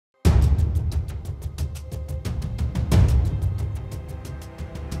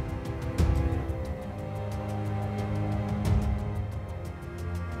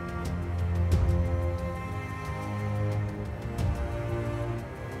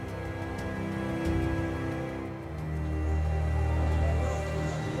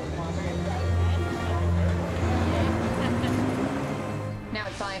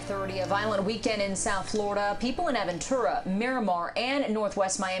9:30, a violent weekend in South Florida. People in Aventura, Miramar, and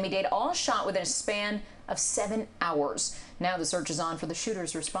Northwest Miami-Dade all shot within a span of 7 hours. Now the search is on for the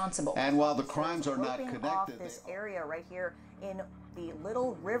shooters responsible. And while the crimes are not connected, connected, off this area right here in the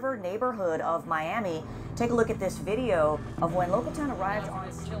Little River neighborhood of Miami. Take a look at this video of when local town arrived on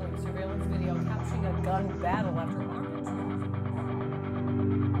this chilling surveillance video capturing a gun battle after armed.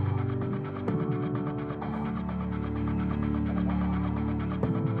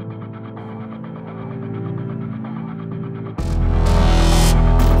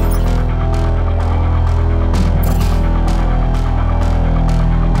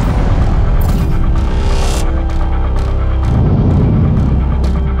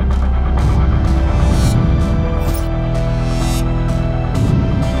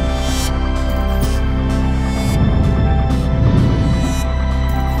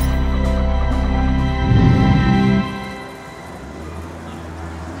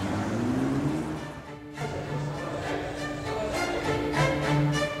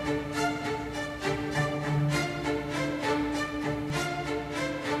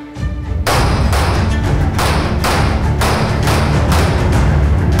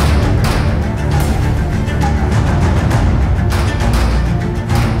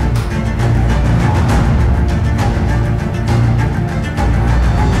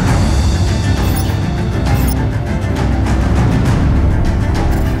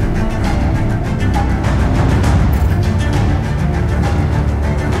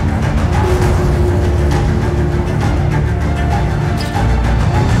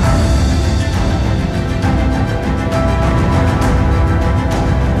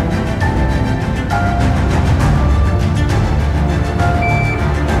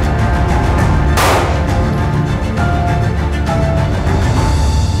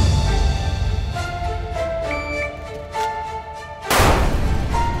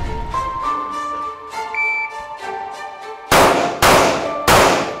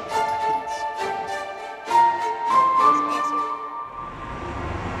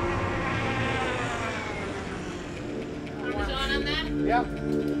 Yep.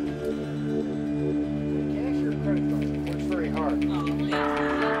 Cash or credit card? Works very hard.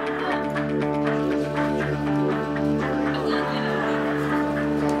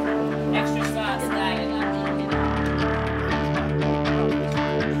 Extra sauce, diet.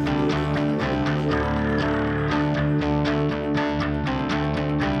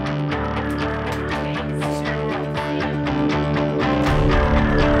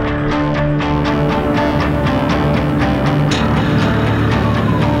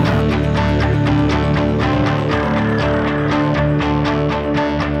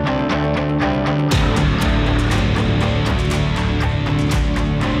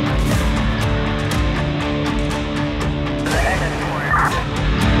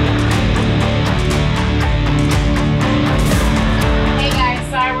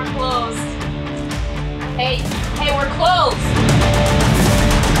 Hey, we're closed.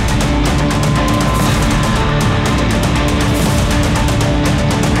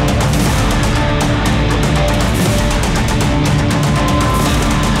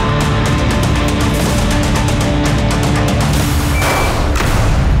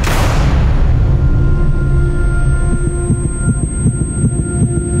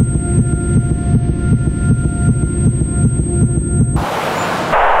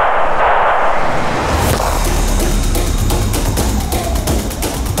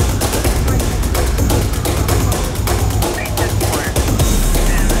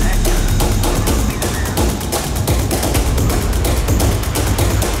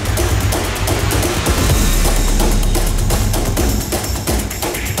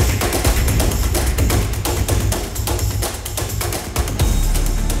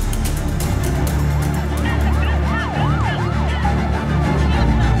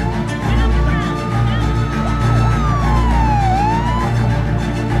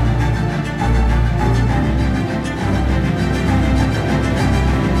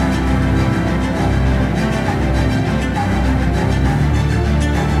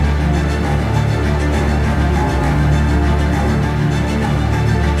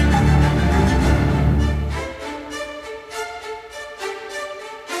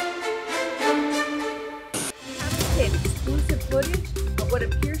 Exclusive footage of what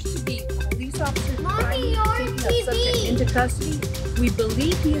appears to be police officers taking a subject into custody. We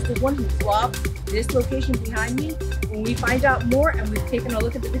believe he is the one who robbed this location behind me. When we find out more and we've taken a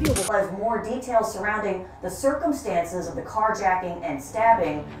look at the video, as more details surrounding the circumstances of the carjacking and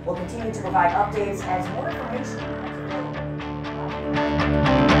stabbing, we'll continue to provide updates as more information becomes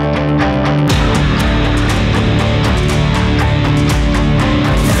available.